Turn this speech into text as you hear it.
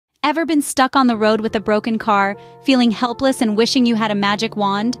Ever been stuck on the road with a broken car, feeling helpless and wishing you had a magic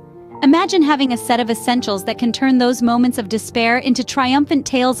wand? Imagine having a set of essentials that can turn those moments of despair into triumphant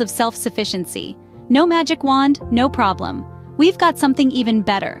tales of self-sufficiency. No magic wand, no problem. We've got something even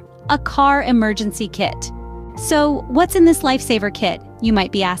better, a car emergency kit. So, what's in this lifesaver kit, you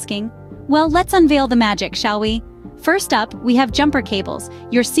might be asking? Well, let's unveil the magic, shall we? First up, we have jumper cables,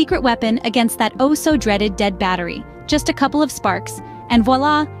 your secret weapon against that oh-so-dreaded dead battery. Just a couple of sparks, and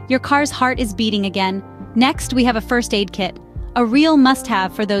voila, your car's heart is beating again. Next, we have a first aid kit, a real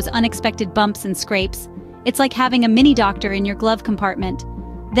must-have for those unexpected bumps and scrapes. It's like having a mini doctor in your glove compartment.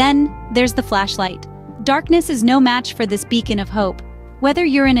 Then, there's the flashlight. Darkness is no match for this beacon of hope. Whether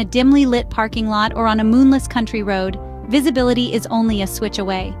you're in a dimly lit parking lot or on a moonless country road, visibility is only a switch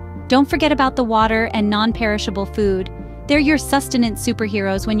away. Don't forget about the water and non-perishable food. They're your sustenance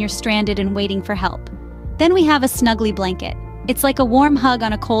superheroes when you're stranded and waiting for help. Then we have a snuggly blanket. It's like a warm hug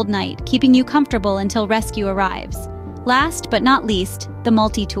on a cold night, keeping you comfortable until rescue arrives. Last but not least, the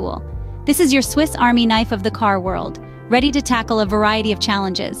multi-tool. This is your Swiss Army knife of the car world, ready to tackle a variety of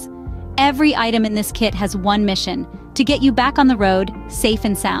challenges. Every item in this kit has one mission: to get you back on the road, safe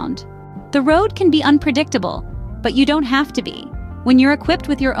and sound. The road can be unpredictable, but you don't have to be. When you're equipped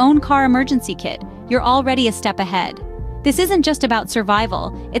with your own car emergency kit, you're already a step ahead. This isn't just about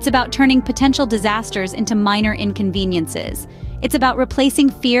survival, it's about turning potential disasters into minor inconveniences. It's about replacing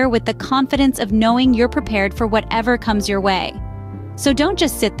fear with the confidence of knowing you're prepared for whatever comes your way. So don't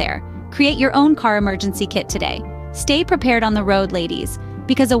just sit there. Create your own car emergency kit today. Stay prepared on the road, ladies,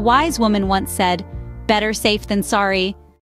 because a wise woman once said, "Better safe than sorry."